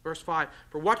 Verse 5,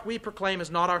 for what we proclaim is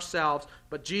not ourselves,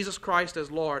 but Jesus Christ as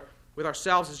Lord, with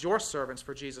ourselves as your servants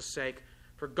for Jesus' sake.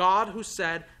 For God, who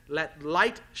said, let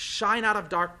light shine out of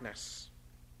darkness,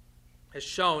 has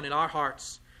shone in our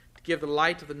hearts to give the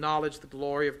light of the knowledge of the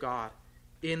glory of God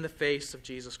in the face of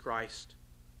Jesus Christ.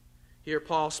 Here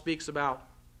Paul speaks about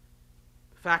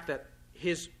the fact that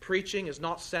his preaching is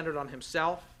not centered on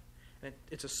himself, and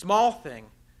it's a small thing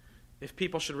if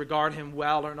people should regard him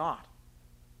well or not.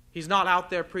 He's not out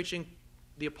there preaching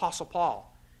the Apostle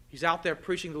Paul. He's out there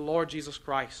preaching the Lord Jesus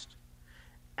Christ.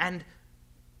 And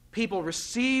people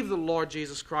receive the Lord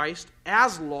Jesus Christ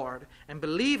as Lord and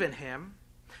believe in him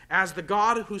as the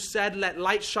God who said, let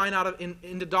light shine out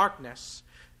into darkness,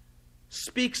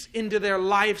 speaks into their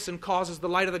lives and causes the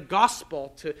light of the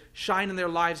gospel to shine in their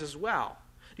lives as well.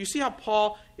 Do you see how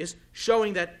Paul is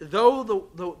showing that though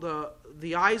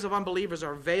the eyes of unbelievers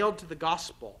are veiled to the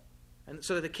gospel, and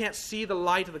so that they can't see the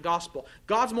light of the gospel,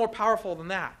 God's more powerful than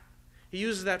that. He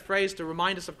uses that phrase to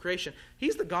remind us of creation.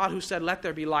 He's the God who said, let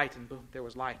there be light, and boom, there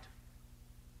was light.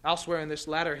 Elsewhere in this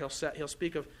letter, he'll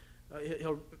speak of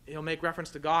he'll make reference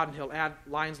to God, and he'll add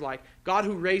lines like, God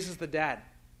who raises the dead,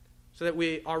 so that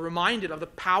we are reminded of the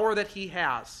power that he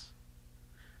has.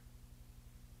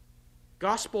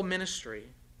 Gospel ministry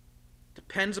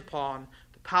depends upon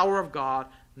the power of God,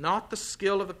 not the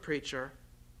skill of the preacher,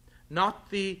 not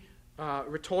the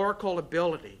rhetorical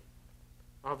ability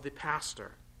of the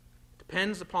pastor. It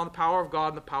depends upon the power of God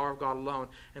and the power of God alone.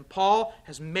 And Paul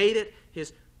has made it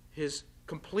his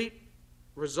complete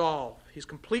resolve. He's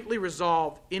completely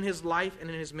resolved in his life and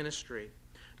in his ministry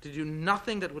to do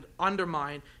nothing that would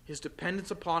undermine his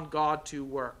dependence upon God to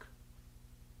work.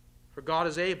 For God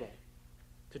is able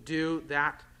to do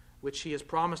that which he has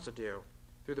promised to do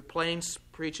through the plain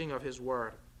preaching of his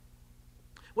word.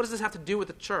 What does this have to do with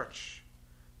the church?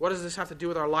 What does this have to do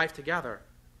with our life together?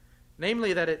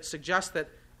 Namely, that it suggests that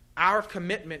our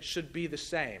commitment should be the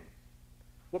same.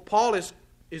 What Paul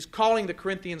is calling the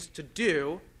Corinthians to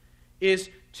do is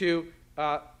to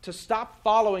stop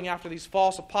following after these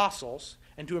false apostles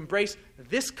and to embrace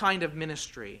this kind of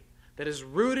ministry that is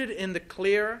rooted in the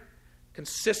clear,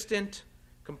 consistent,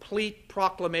 complete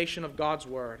proclamation of God's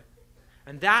word.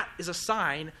 And that is a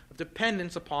sign of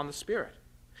dependence upon the Spirit.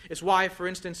 It's why, for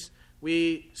instance,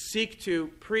 we seek to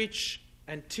preach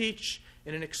and teach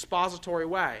in an expository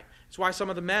way. It's why some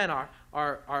of the men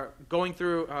are going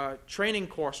through a training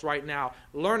course right now,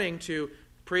 learning to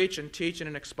preach and teach in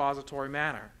an expository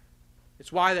manner.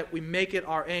 It's why that we make it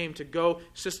our aim to go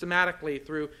systematically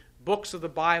through books of the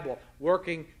Bible,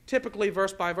 working typically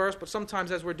verse by verse, but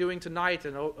sometimes, as we're doing tonight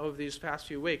and over these past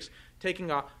few weeks, taking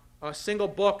a single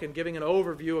book and giving an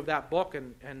overview of that book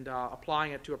and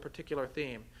applying it to a particular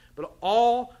theme. But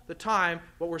all the time,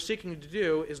 what we're seeking to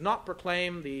do is not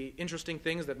proclaim the interesting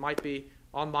things that might be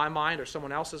on my mind or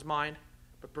someone else's mind,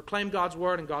 but proclaim God's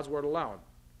word and God's word alone.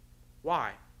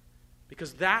 Why?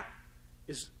 Because that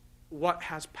is what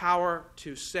has power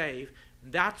to save.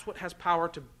 That's what has power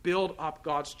to build up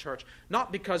God's church.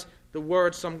 Not because the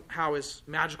word somehow is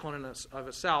magical in and of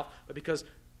itself, but because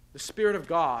the Spirit of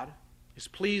God is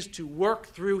pleased to work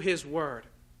through his word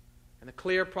and the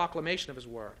clear proclamation of his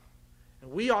word.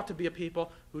 And we ought to be a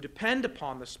people who depend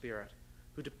upon the Spirit,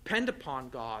 who depend upon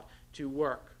God to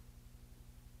work.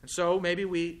 And so maybe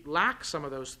we lack some of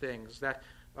those things that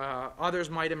others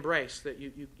might embrace, that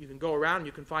you can go around and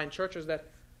you can find churches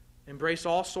that embrace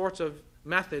all sorts of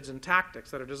methods and tactics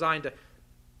that are designed to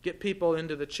get people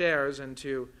into the chairs and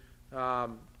to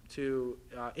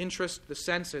interest the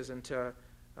senses and to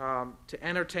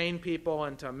entertain people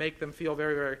and to make them feel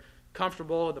very, very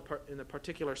comfortable in the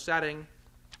particular setting.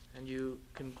 And you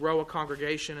can grow a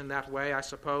congregation in that way, I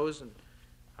suppose, and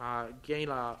gain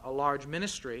a large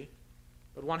ministry.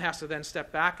 But one has to then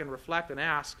step back and reflect and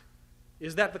ask,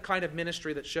 is that the kind of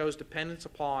ministry that shows dependence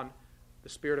upon the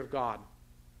Spirit of God?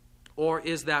 Or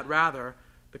is that rather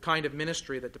the kind of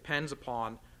ministry that depends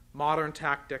upon modern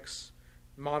tactics,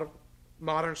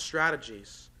 modern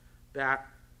strategies that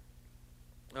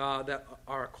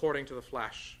are according to the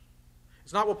flesh?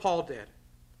 It's not what Paul did.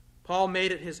 Paul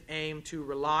made it his aim to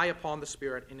rely upon the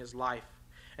Spirit in his life.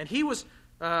 And he was,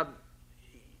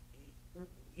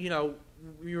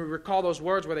 you recall those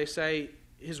words where they say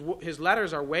his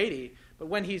letters are weighty, but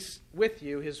when he's with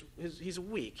you, he's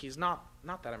weak. He's not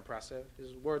that impressive.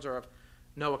 His words are of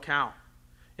no account.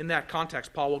 In that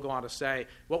context, Paul will go on to say,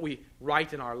 what we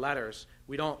write in our letters,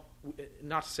 we don't,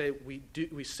 not to say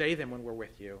we say them when we're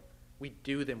with you, we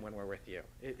do them when we're with you.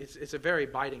 It's a very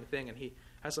biting thing, and he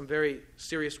has some very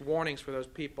serious warnings for those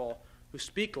people who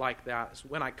speak like that.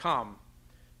 When I come,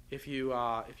 if you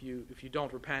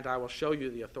don't repent, I will show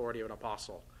you the authority of an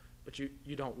apostle. But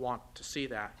you don't want to see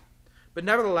that. But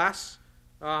nevertheless,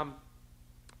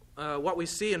 what we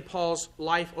see in Paul's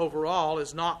life overall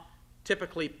is not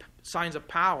typically signs of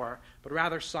power, but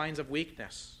rather signs of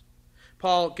weakness.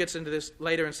 Paul gets into this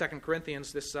later in 2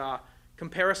 Corinthians, this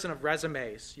comparison of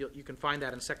resumes. You can find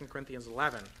that in 2 Corinthians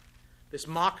 11. This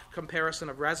mock comparison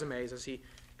of resumes as he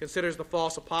considers the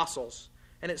false apostles.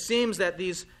 And it seems that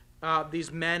these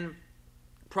men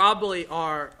probably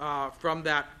are from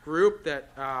that group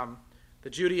that the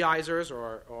Judaizers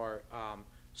or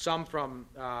some from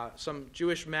some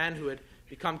Jewish men who had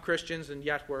become Christians and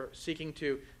yet were seeking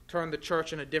to turn the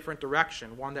church in a different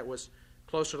direction, one that was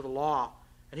closer to the law.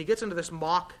 And he gets into this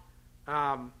mock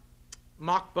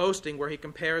boasting where he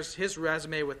compares his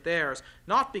resume with theirs,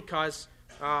 not because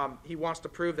he wants to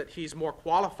prove that he's more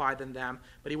qualified than them,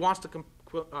 but he wants to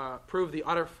prove the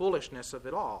utter foolishness of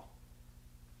it all.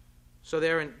 So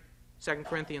there in 2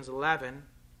 Corinthians 11,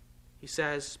 he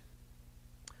says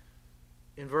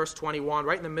in verse 21,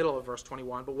 right in the middle of verse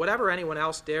 21, but whatever anyone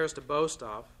else dares to boast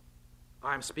of,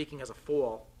 I am speaking as a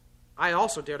fool. I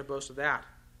also dare to boast of that.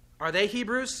 Are they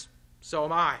Hebrews? So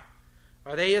am I.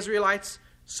 Are they Israelites?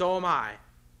 So am I.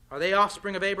 Are they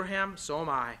offspring of Abraham? So am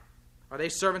I. Are they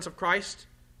servants of Christ?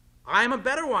 I am a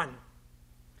better one.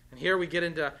 And here we get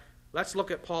into, let's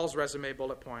look at Paul's resume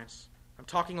bullet points. I'm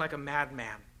talking like a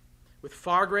madman, with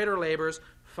far greater labors,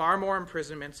 far more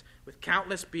imprisonments, with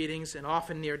countless beatings, and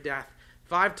often near death.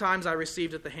 5 times I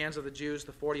received at the hands of the Jews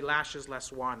the 40 lashes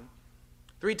less one.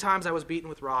 3 times I was beaten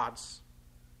with rods.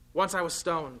 Once I was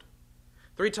stoned.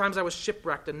 3 times I was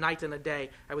shipwrecked a night and a day.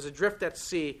 I was adrift at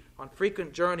sea, on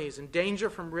frequent journeys, in danger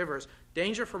from rivers,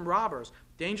 danger from robbers,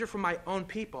 danger from my own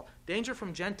people, danger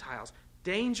from Gentiles,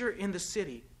 danger in the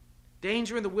city,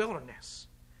 danger in the wilderness,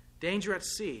 danger at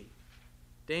sea,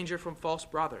 danger from false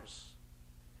brothers,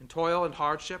 in toil and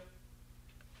hardship,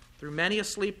 through many a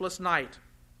sleepless night,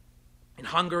 in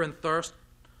hunger and thirst,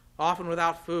 often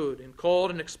without food, in cold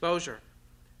and exposure.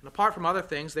 And apart from other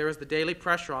things, there is the daily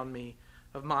pressure on me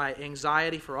of my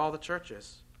anxiety for all the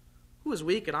churches. Who is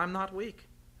weak and I'm not weak?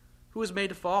 Who is made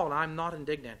to fall and I'm not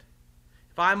indignant?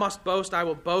 If I must boast, I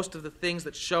will boast of the things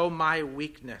that show my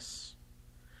weakness.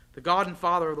 The God and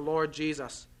Father of the Lord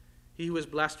Jesus, he who is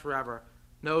blessed forever,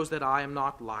 knows that I am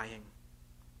not lying.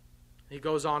 He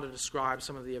goes on to describe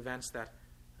some of the events that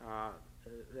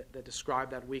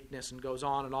describe that weakness, and goes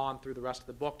on and on through the rest of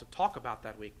the book to talk about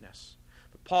that weakness.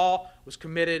 But Paul was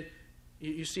committed.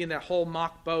 You see in that whole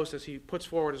mock boast as he puts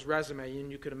forward his resume,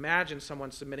 and you could imagine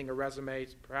someone submitting a resume,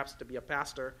 perhaps to be a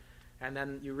pastor, and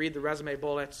then you read the resume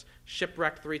bullets,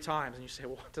 shipwrecked 3 times, and you say,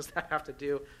 well, what does that have to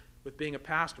do with being a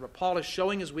pastor? But Paul is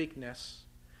showing his weakness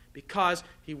because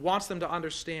he wants them to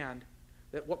understand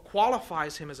that what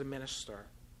qualifies him as a minister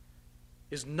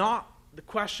is not the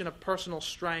question of personal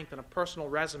strength and a personal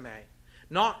resume,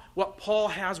 not what Paul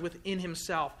has within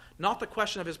himself, not the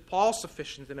question of is Paul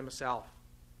sufficient in himself,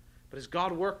 but is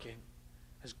God working?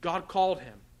 Has God called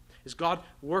him? Is God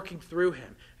working through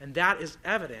him? And that is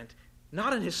evident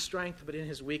not in his strength but in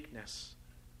his weakness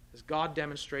as God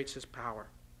demonstrates his power.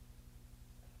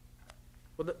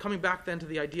 Well, coming back then to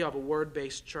the idea of a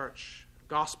word-based church,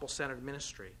 gospel-centered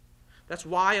ministry. That's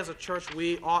why as a church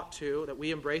we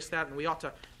embrace that, and we ought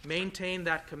to maintain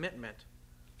that commitment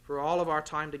for all of our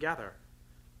time together.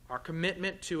 Our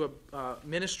commitment to a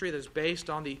ministry that is based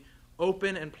on the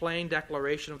open and plain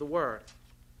declaration of the Word.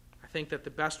 I think that the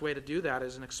best way to do that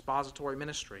is an expository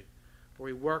ministry,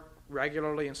 where we work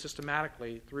regularly and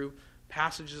systematically through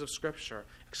passages of Scripture,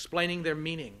 explaining their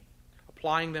meaning,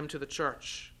 applying them to the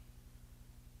church.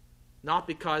 Not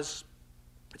because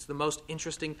it's the most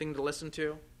interesting thing to listen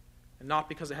to, and not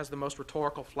because it has the most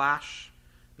rhetorical flash,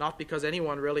 not because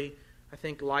anyone really, I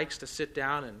think, likes to sit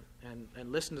down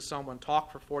and listen to someone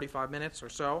talk for 45 minutes or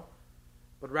so,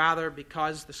 but rather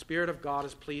because the Spirit of God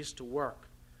is pleased to work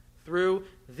through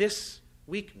this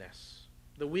weakness,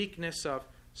 the weakness of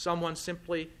someone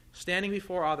simply standing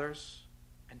before others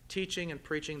and teaching and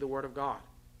preaching the Word of God.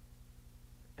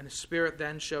 And the Spirit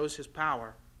then shows his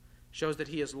power, shows that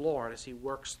he is Lord as he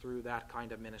works through that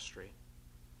kind of ministry.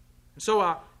 And so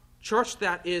a church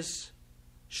that is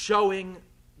showing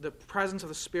the presence of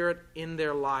the Spirit in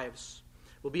their lives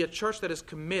will be a church that is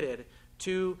committed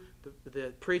to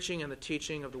the preaching and the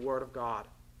teaching of the Word of God,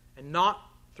 and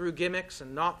not through gimmicks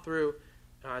and not through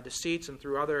deceits and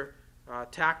through other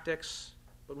tactics,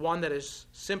 but one that is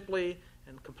simply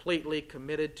and completely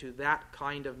committed to that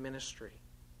kind of ministry,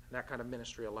 and that kind of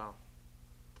ministry alone.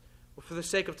 Well, for the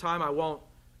sake of time, I won't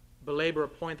belabor a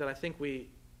point that I think we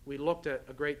looked at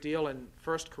a great deal in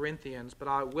 1 Corinthians, but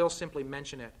I will simply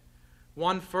mention it.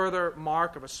 One further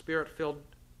mark of a Spirit-filled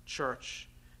church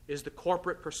is the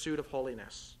corporate pursuit of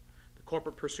holiness. The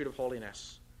corporate pursuit of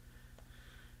holiness.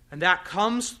 And that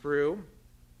comes through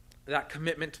that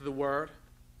commitment to the Word.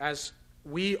 As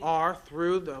we are,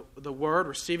 through the Word,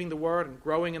 receiving the Word and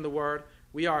growing in the Word,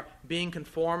 we are being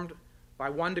conformed by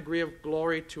one degree of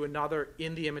glory to another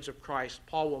in the image of Christ.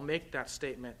 Paul will make that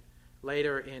statement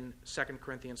later in 2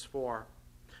 Corinthians 4.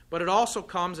 But it also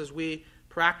comes as we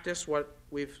practice what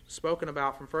we've spoken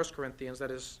about from 1 Corinthians,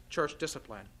 that is church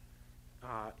discipline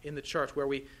in the church, where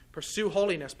we pursue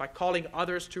holiness by calling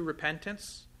others to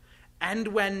repentance, and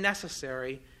when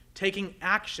necessary, taking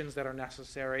actions that are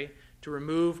necessary to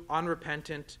remove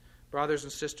unrepentant brothers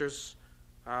and sisters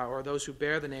or those who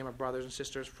bear the name of brothers and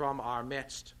sisters from our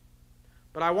midst.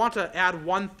 But I want to add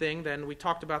one thing, then we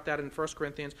talked about that in 1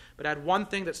 Corinthians, but add one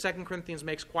thing that 2 Corinthians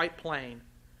makes quite plain.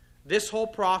 This whole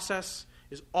process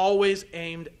is always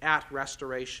aimed at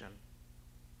restoration.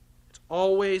 It's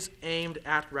always aimed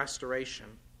at restoration.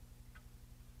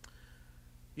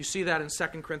 You see that in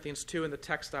 2 Corinthians 2 in the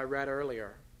text I read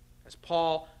earlier, as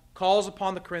Paul calls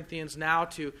upon the Corinthians now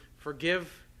to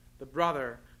forgive the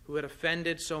brother who had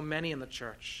offended so many in the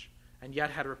church and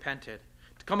yet had repented,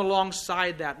 to come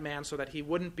alongside that man so that he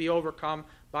wouldn't be overcome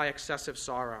by excessive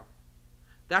sorrow.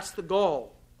 That's the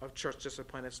goal of church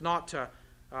discipline. It's not to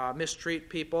mistreat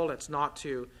people. It's not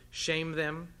to shame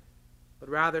them, but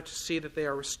rather to see that they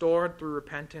are restored through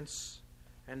repentance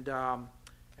and a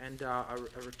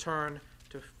return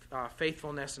to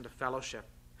faithfulness and to fellowship.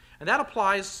 And that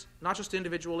applies not just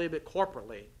individually, but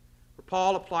corporately. For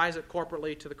Paul applies it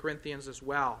corporately to the Corinthians as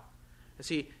well, as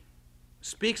he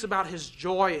speaks about his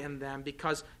joy in them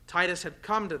because Titus had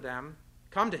come to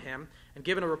him, and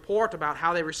given a report about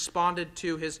how they responded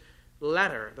to his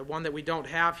letter, the one that we don't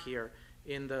have here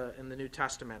in the New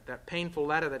Testament, that painful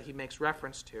letter that he makes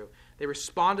reference to. They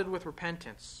responded with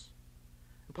repentance.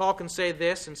 And Paul can say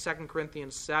this in 2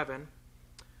 Corinthians 7,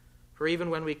 for even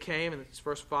when we came, and it's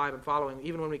verse 5 and following,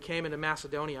 even when we came into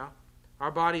Macedonia,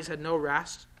 our bodies had no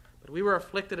rest, but we were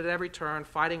afflicted at every turn,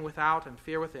 fighting without and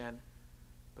fear within.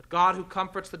 But God, who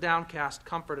comforts the downcast,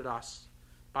 comforted us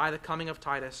by the coming of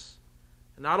Titus,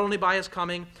 and not only by his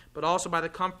coming, but also by the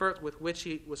comfort with which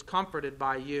he was comforted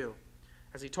by you,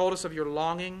 as he told us of your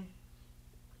longing,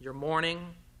 your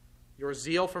mourning, your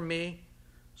zeal for me,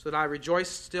 so that I rejoice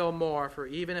still more, for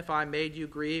even if I made you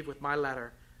grieve with my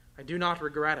letter, I do not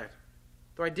regret it.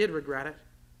 Though I did regret it,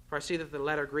 for I see that the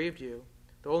letter grieved you,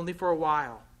 though only for a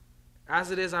while. As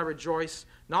it is, I rejoice,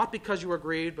 not because you were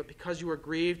grieved, but because you were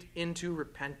grieved into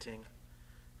repenting.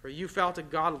 For you felt a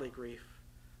godly grief,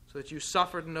 so that you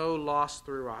suffered no loss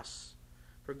through us.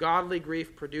 For godly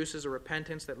grief produces a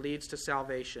repentance that leads to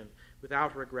salvation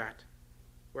without regret,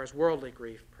 whereas worldly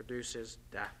grief produces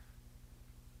death.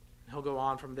 And he'll go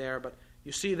on from there, but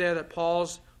you see there that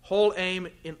Paul's whole aim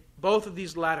in both of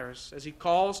these letters, as he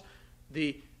calls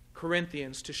the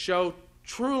Corinthians to show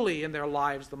truly in their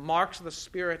lives the marks of the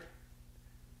Spirit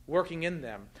working in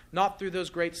them, not through those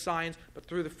great signs, but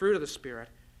through the fruit of the Spirit.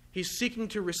 He's seeking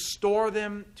to restore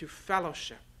them to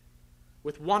fellowship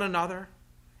with one another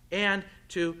and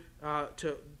to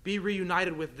be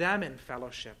reunited with them in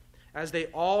fellowship as they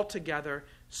all together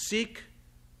seek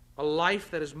a life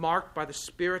that is marked by the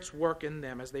Spirit's work in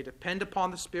them, as they depend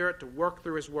upon the Spirit to work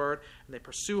through His Word, and they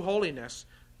pursue holiness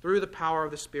through the power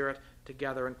of the Spirit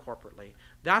together and corporately.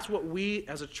 That's what we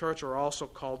as a church are also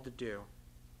called to do.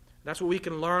 That's what we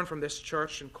can learn from this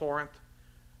church in Corinth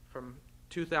from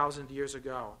 2,000 years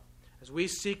ago. As we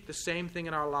seek the same thing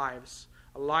in our lives,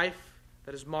 a life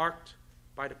that is marked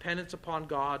by dependence upon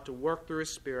God to work through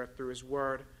His Spirit, through His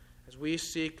Word, as we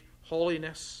seek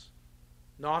holiness,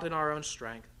 not in our own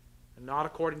strength, and not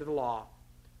according to the law,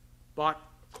 but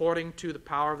according to the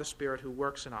power of the Spirit who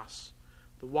works in us,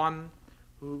 the one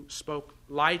who spoke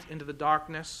light into the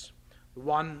darkness, the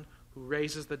one who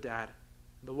raises the dead,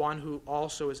 the one who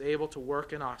also is able to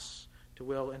work in us to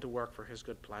will and to work for His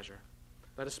good pleasure.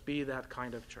 Let us be that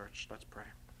kind of church. Let's pray.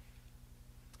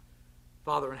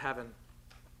 Father in heaven,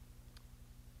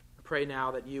 I pray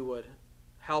now that you would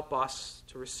help us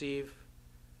to receive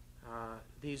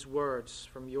these words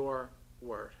from your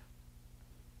word,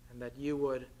 and that you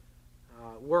would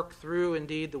work through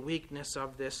indeed the weakness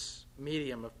of this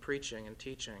medium of preaching and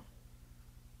teaching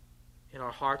in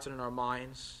our hearts and in our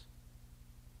minds.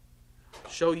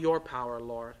 Show your power,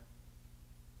 Lord,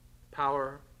 the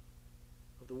power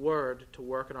of the Word to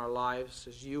work in our lives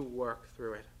as you work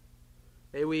through it.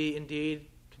 May we indeed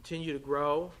continue to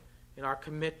grow in our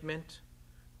commitment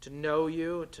to know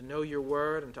you, to know your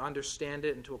Word, and to understand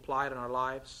it and to apply it in our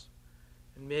lives.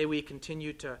 And may we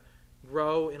continue to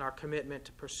grow in our commitment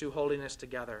to pursue holiness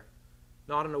together,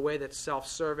 not in a way that's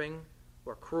self-serving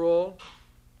or cruel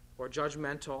or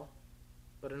judgmental,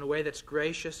 but in a way that's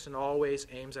gracious and always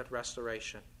aims at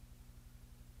restoration.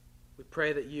 We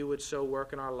pray that you would so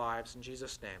work in our lives. In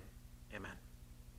Jesus' name, amen.